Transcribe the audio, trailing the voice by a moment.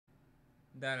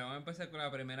Dale, vamos a empezar con la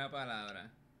primera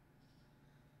palabra.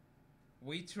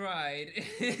 We tried.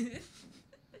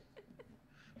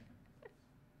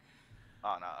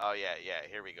 Oh no. Oh yeah, yeah.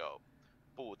 Here we go.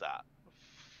 Puta.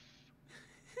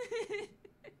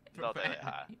 No te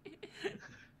deja.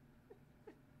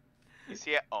 Y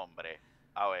si es hombre.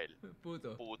 A ver.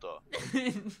 Puto. Puto.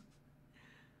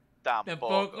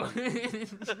 Tampoco. Tampoco.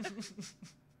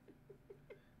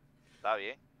 ¿Está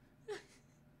bien?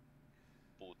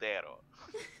 Putero.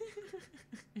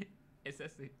 Es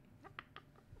así.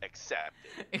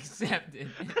 Accepted.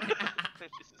 Accepted.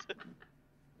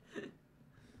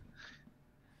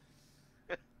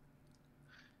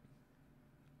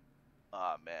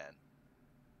 Oh man.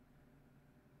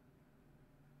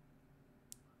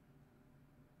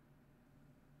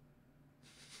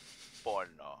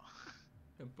 Porno.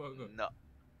 Tampoco. No.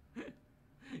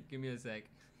 Give me a sec.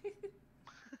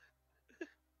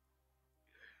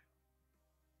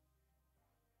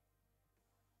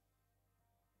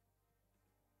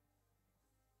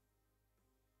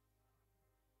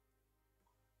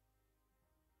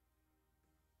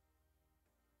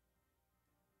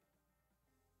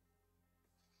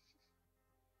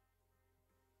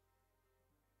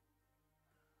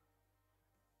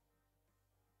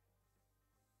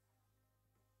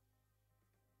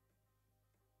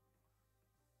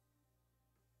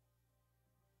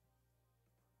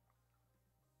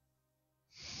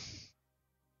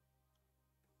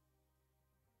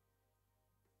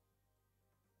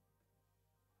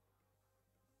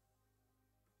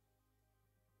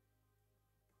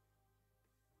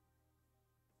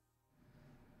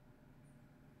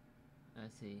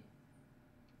 Así.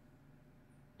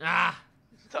 ¡Ah!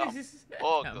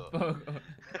 Tampoco. Tampoco.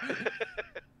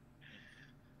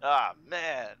 Ah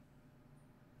man.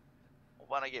 I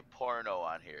want to get porno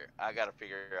on here. I gotta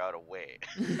figure out a way.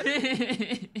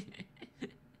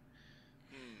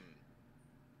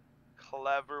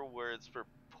 Clever words for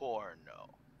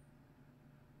porno.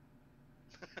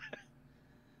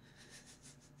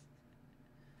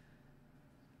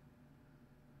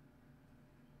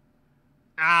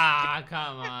 Ah,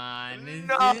 come on.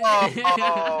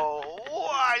 No!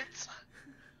 What?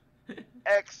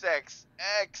 XXX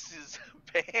is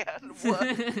banned?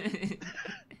 What?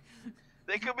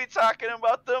 They could be talking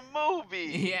about the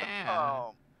movie.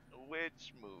 Yeah.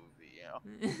 Which movie, you know?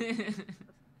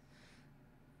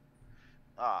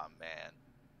 Oh, man.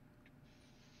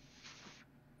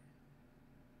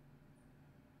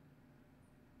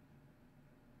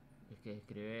 Es que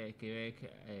escribe,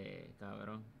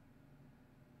 cabrón.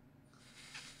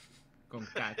 Con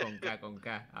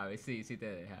K. A ver si te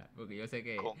deja. Porque yo sé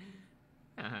que. Con...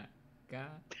 Ajá.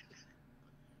 K.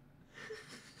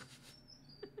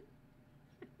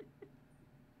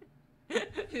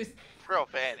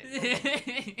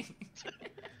 Profanity.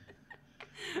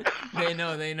 They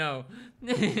know.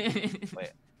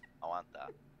 Wait, aguanta.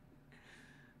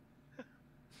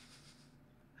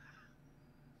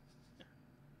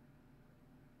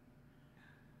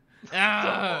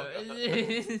 Ah.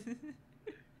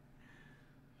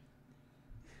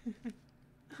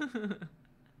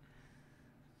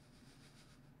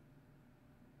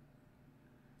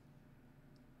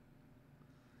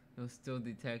 It was still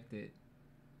detected.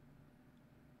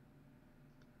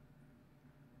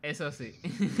 Eso sí.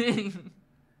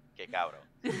 Qué cabrón.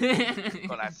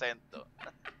 Con acento.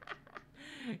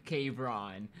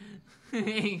 K-Bron.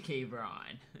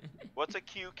 K-Bron. What's a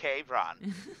QK,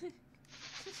 Ron?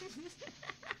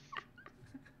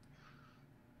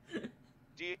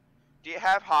 Do you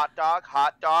have hot dog?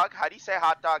 Hot dog? How do you say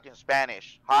hot dog in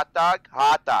Spanish? Hot dog?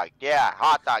 Hot dog. Yeah,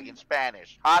 hot dog in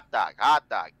Spanish. Hot dog. Hot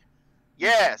dog.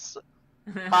 Yes.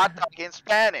 Hot dog in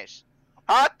Spanish.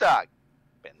 Hot dog.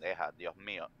 Pendeja, Dios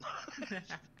mío.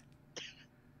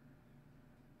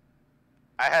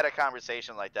 I had a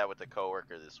conversation like that with a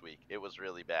coworker this week. It was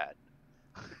really bad.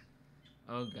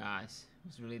 Oh gosh. It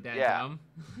was really that Yeah. dumb.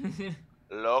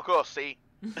 Loco, sí.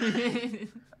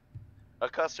 A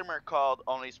customer called,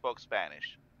 only spoke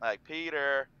Spanish. Like,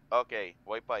 Peter, okay,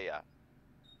 voy para allá.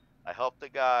 I help the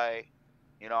guy,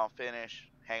 I'm finished,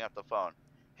 hang up the phone.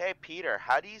 Hey, Peter,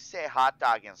 how do you say hot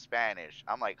dog in Spanish?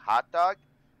 I'm like, hot dog?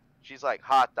 She's like,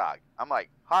 hot dog. I'm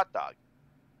like, hot dog.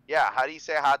 Yeah, how do you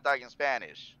say hot dog in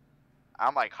Spanish?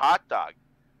 I'm like, hot dog.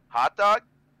 Hot dog?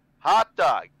 Hot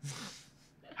dog.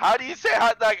 How do you say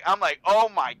hot dog? I'm like, oh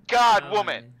my God,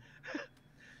 woman. Man.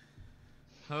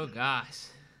 Oh gosh.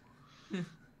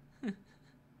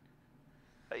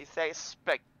 How do you say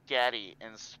spaghetti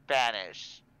in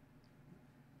Spanish?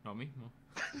 Lo mismo.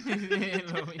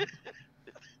 Lo mismo.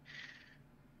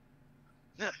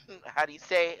 How do you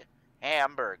say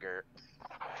hamburger?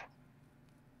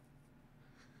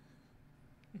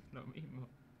 Lo mismo.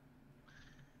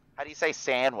 How do you say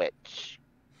sandwich?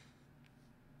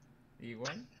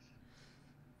 Igual.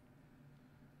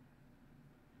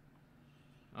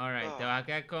 Alright, te vas a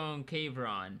quedar con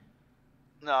Cavron.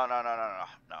 No.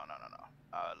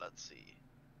 Let's see.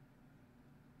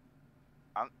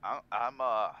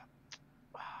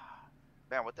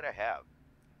 Man, what did I have?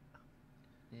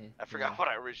 I forgot what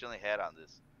I originally had on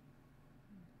this.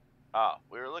 Oh,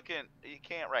 we were looking. You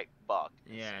can't write buck.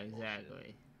 Yeah,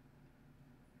 exactly.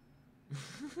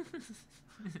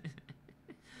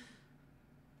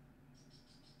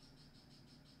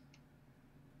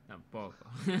 Tampoco.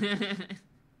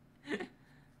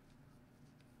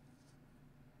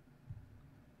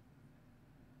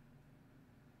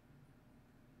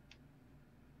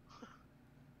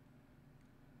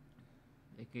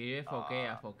 Escribe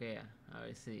foquea, foquea. A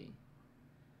ver si.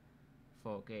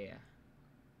 Foquea.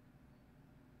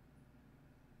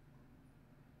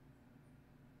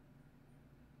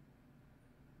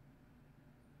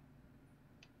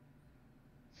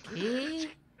 ¿Qué?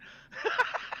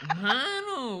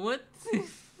 Mano, what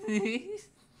is?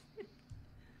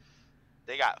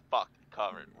 They got fucking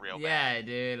covered real bad.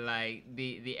 Yeah, dude, like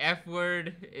the F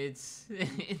word, it's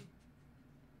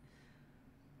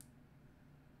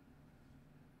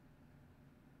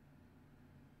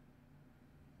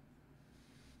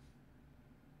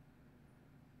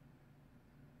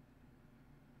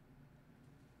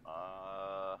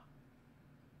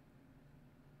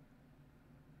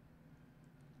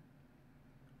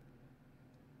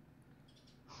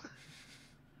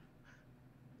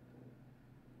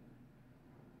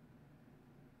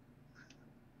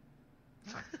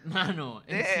Mano,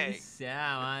 Dang. sea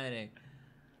madre.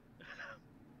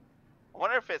 I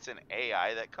wonder if it's an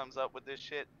AI that comes up with this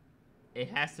shit. It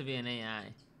has to be an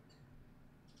AI.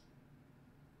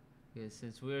 Because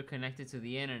since we're connected to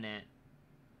the internet,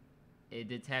 it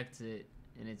detects it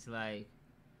and it's like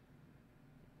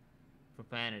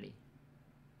profanity.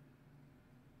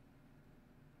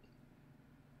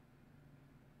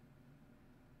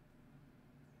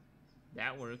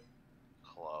 That worked.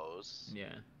 Close.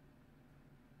 Yeah.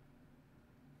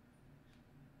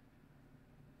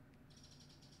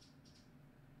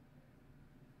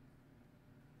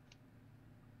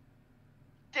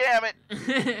 Damn it!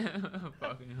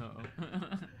 Fucking hell.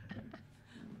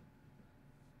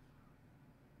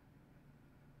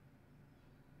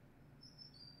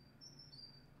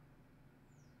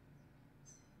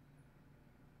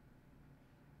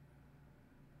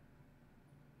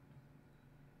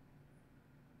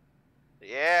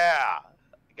 Yeah,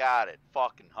 got it.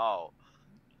 Fucking hoe.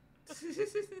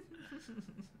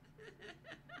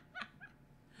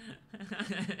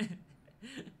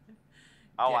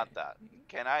 I want that.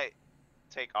 Can I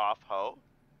take off hoe?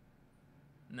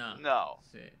 No. No.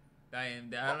 Shit.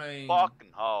 Déjalo en...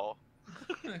 Fucking hoe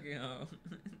Fucking hoe.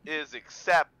 is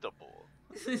acceptable.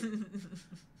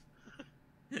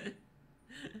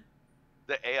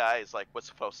 The AI is like, what's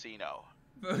Focino?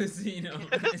 Focino.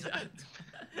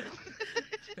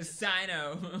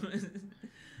 Focino.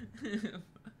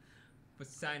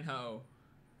 Focino.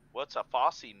 What's a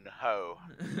Focino hoe?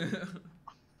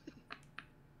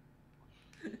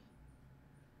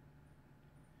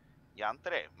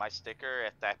 Yantre, my sticker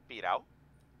está expirado.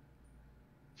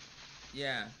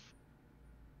 Yeah.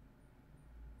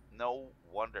 No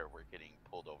wonder we're getting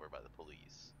pulled over by the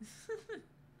police.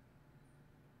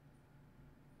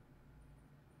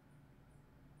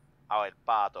 Oh, el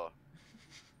pato.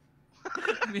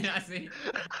 Mira así.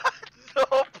 No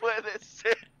puede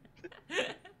ser.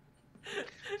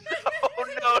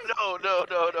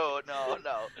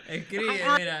 No.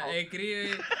 Escribe, mira,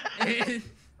 escribe.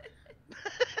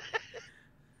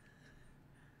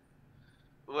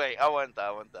 Wait, I want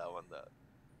that.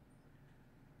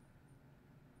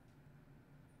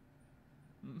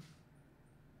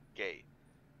 Gay.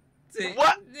 Sí.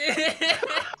 What?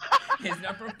 It's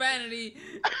not profanity.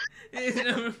 It's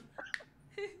not...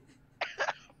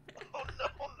 Oh,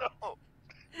 no.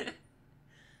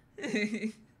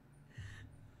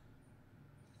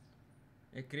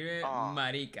 Escribe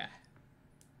marica.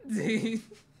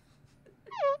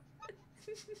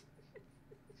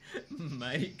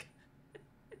 Marica.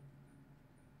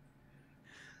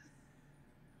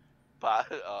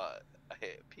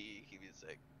 Hey, P, give me a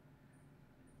sec.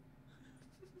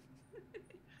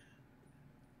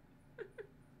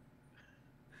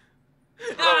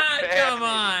 Come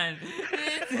on.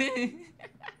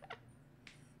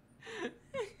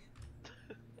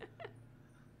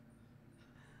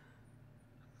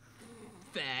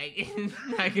 Fag.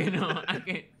 I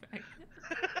can't.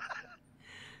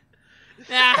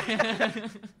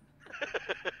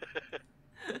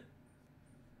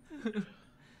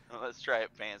 Let's try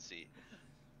it fancy.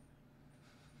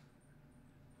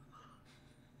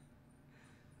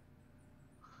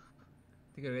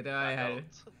 Creo que te va a dejar.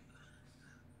 Knockouts.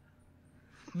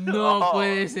 No Oh.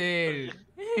 puede ser.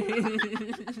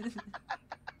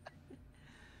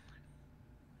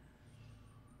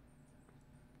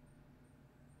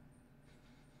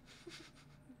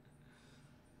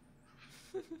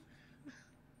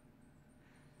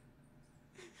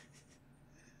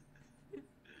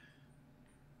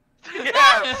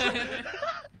 Yes!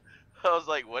 I was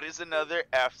like, what is another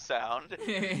F sound?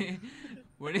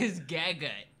 What is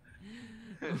gagut?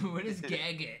 What is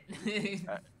gagut?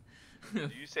 Do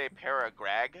you say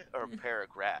paragrag or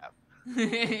paragraph?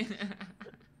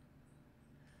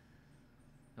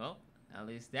 Well, at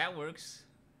least that works.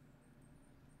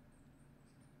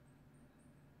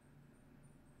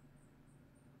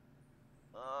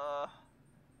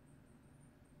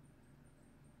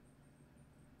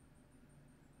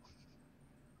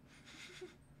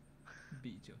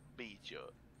 Bicho.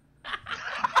 Bicho.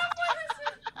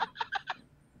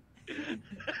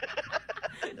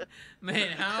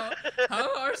 Man, how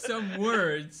are some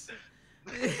words?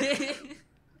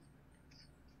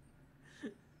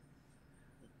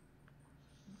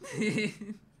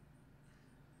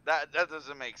 That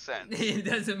doesn't make sense. It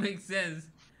doesn't make sense.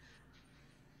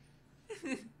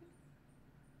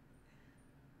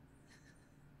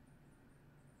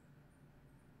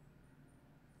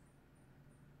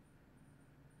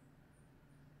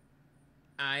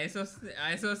 A eso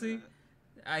sí.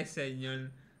 Ay, señor.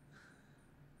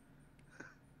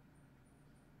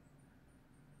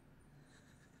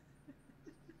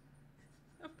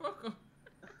 Tampoco.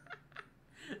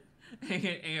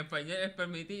 En español es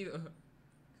permitido.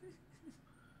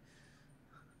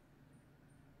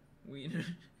 Winner.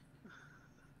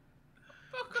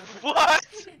 What?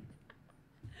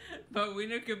 But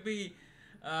winner could be.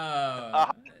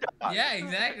 hot dog. Yeah,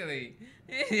 exactly.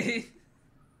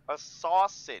 A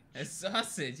sausage. A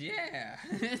sausage, yeah.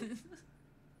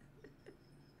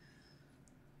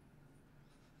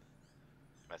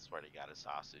 I swear to God, a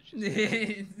sausage.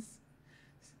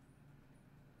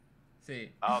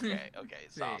 Sí. Okay,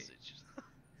 Sí. sausage.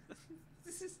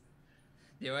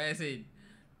 Yo voy a decir.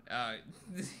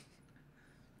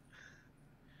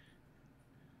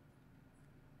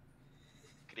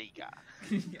 Crica.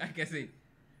 ¿A que sí?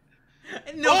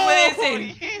 ¡No puede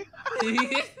ser!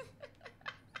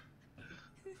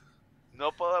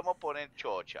 No podemos poner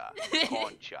chocha,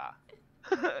 concha,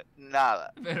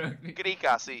 nada. Pero.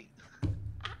 Crica, sí.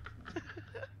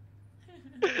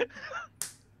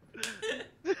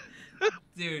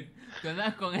 Dude, tú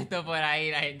andas con esto por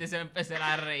ahí, la gente se va a empezar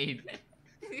a reír.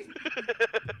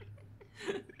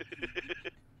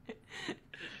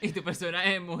 Y tu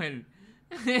personaje es mujer.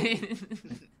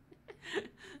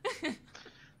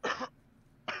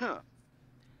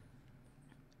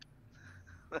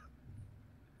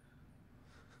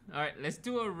 Alright, let's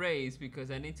do a race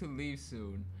because I need to leave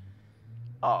soon.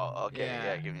 Oh, okay.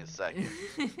 Yeah, give me a second.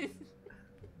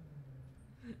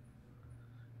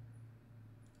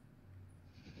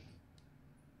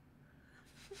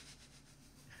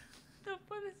 No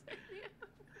puede ser.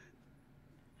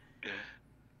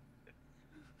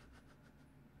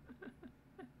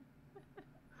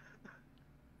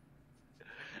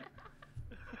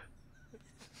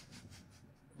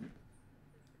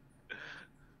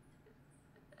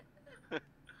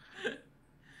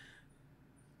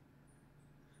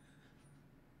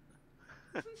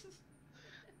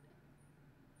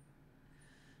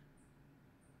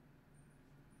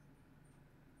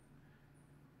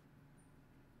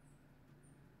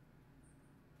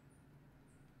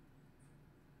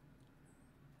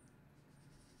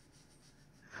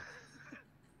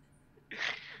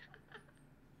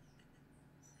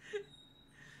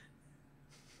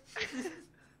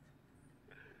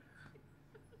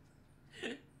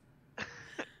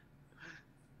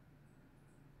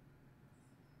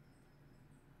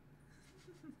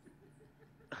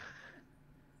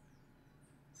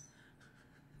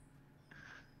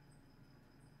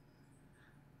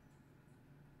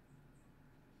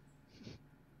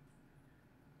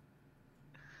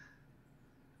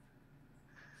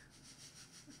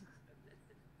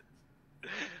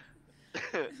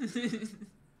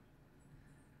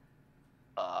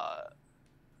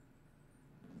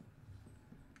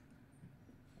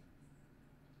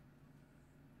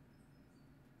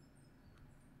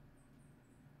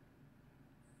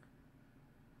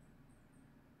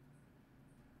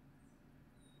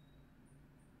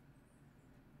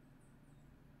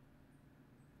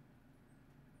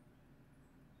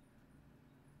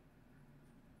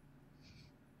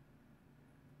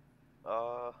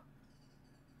 uh,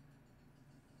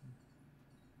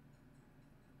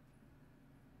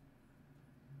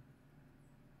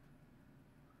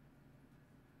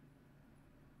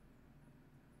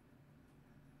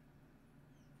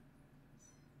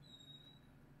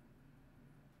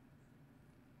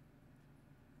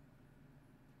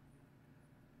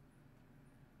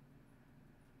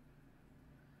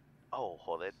 Oh,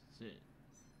 joder. Shit.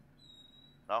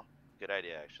 No, good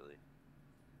idea actually.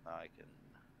 Now I can.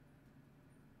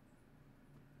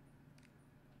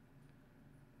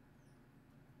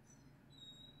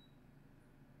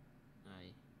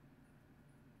 Ahí.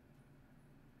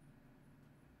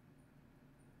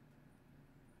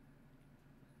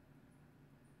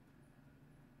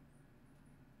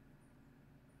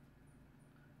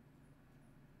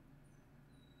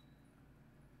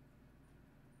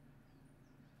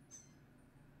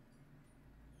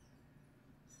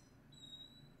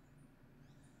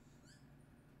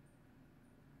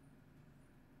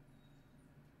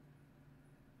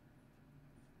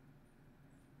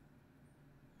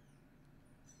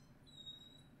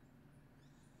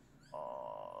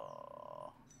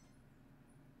 Oh.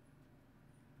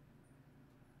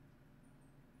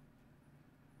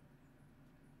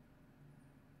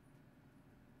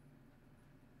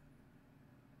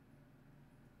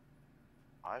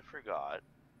 I forgot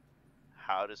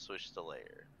how to switch the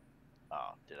layer.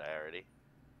 Oh, did I already?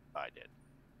 Oh, I did.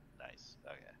 Nice.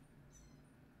 Okay.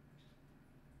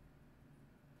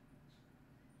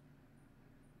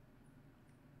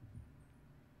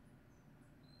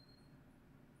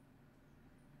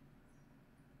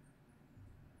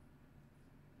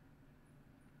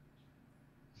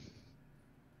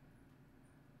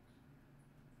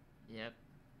 Yep.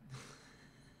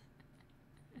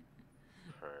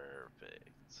 Perfect.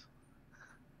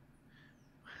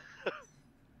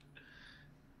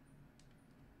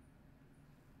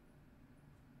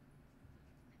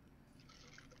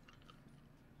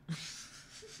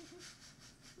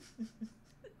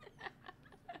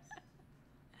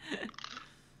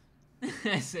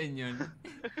 Señor.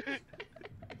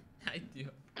 Ay,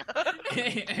 Dios.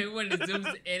 When it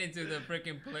zooms in into the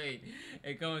freaking plate,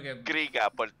 es como que. Griga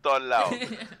por todos lados.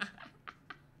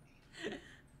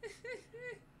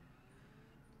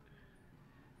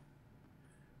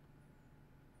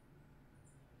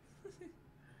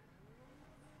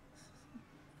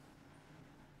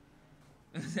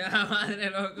 O sea, la madre,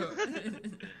 loco.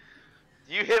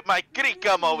 You hit my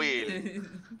crica móvil.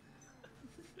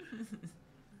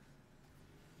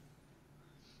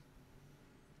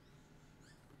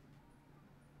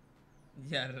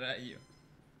 Ya rayo.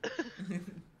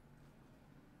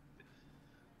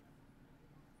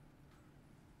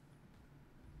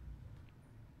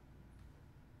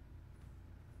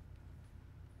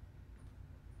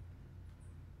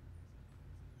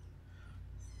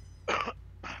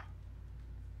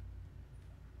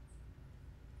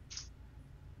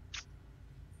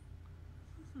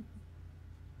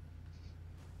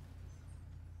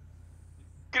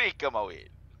 Crica móvil.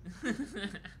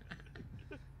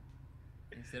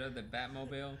 Instead of the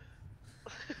Batmobile.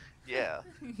 Yeah.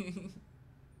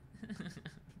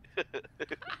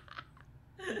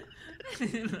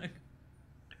 Like,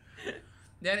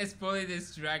 that is fully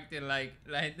distracted, like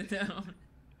down.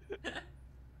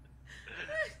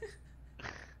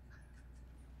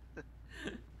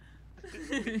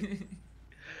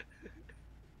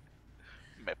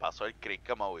 Me pasó el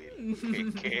crica móvil.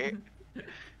 ¿Qué?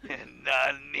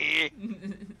 Nani.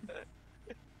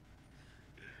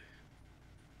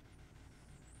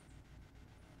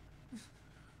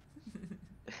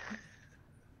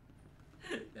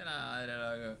 De la madre,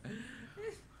 loco.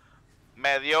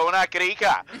 Me dio una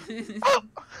crica.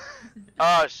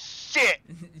 Oh shit.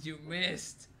 You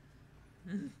missed.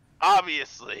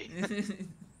 Obviously.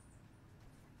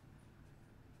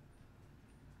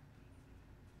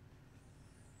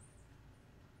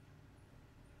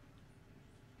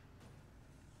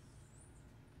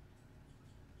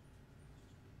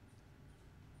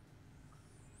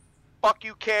 Fuck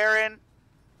you, Karen.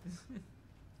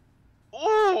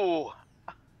 Ooh.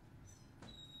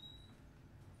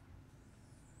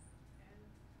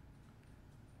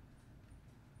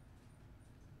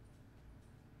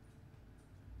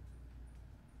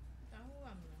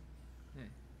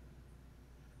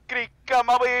 Crica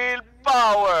móvil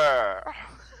power.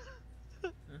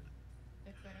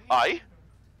 Ay.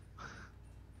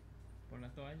 Por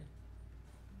las toallas.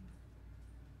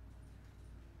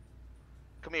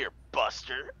 Come here,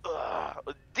 Buster.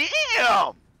 Ugh,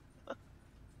 damn.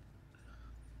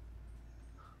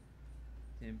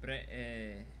 Siempre,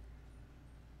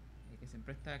 el que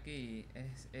siempre está aquí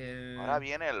es el. Ahora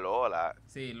viene Lola.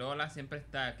 Sí, Lola siempre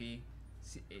está aquí.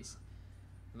 Sí,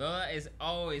 Lola is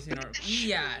always in our.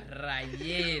 ¡Ya,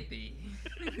 rayete!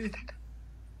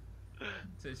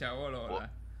 Se chavó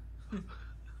Lola.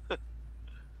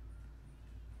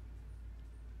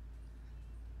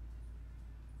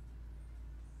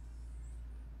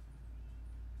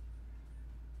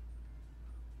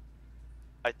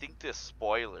 I think this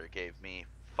spoiler gave me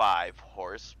 5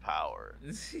 horsepower.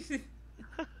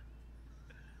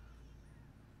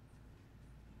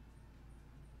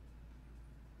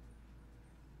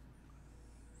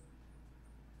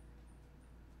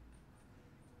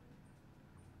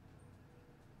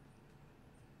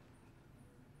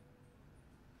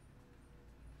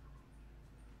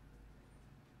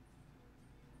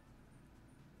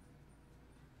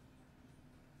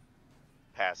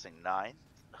 Passing 9th.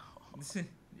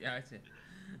 Yeah, that's it.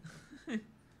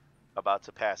 About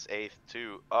to pass 8th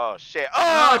too. Oh shit.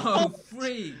 Oh, Oh,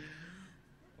 freak!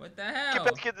 What the get hell?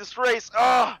 back in this race.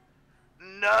 Oh,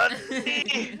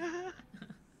 nani.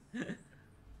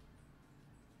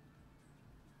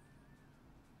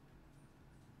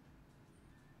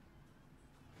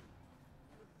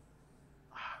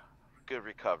 Good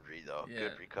recovery though. Yeah.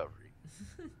 Good recovery.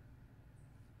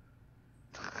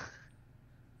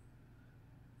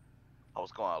 I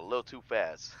was going a little too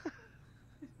fast.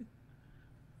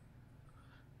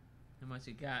 How much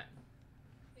you got?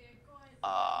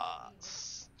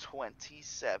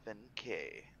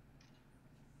 27K.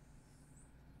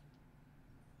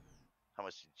 How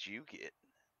much did you get?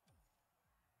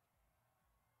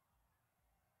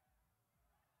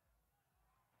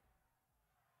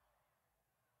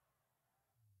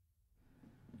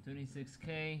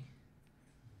 26K.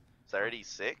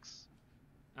 36?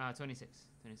 26.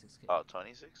 26K. Oh,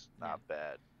 26? Yeah. Not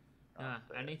bad. Not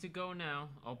I bad. need to go now.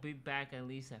 I'll be back at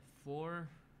least at 4.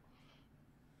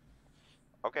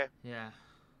 Okay. Yeah.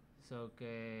 So,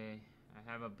 okay. I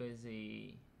have a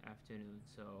busy afternoon,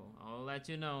 so I'll let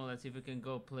you know. Let's see if we can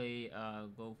go play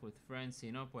golf with friends. Si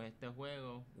no, pues este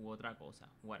juego u otra cosa.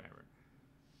 Whatever.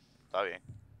 Está bien.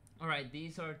 Alright,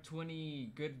 these are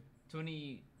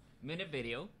 20-minute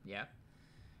video. Yeah.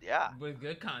 Yeah. With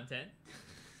good content.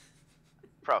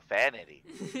 Profanity.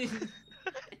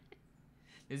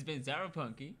 It's been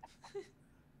Punky.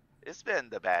 It's been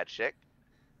the bad chick.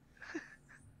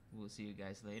 We'll see you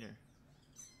guys later.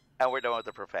 And we're done with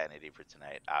the profanity for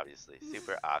tonight, obviously.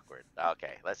 Super awkward.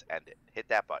 Okay, let's end it. Hit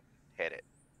that button. Hit it.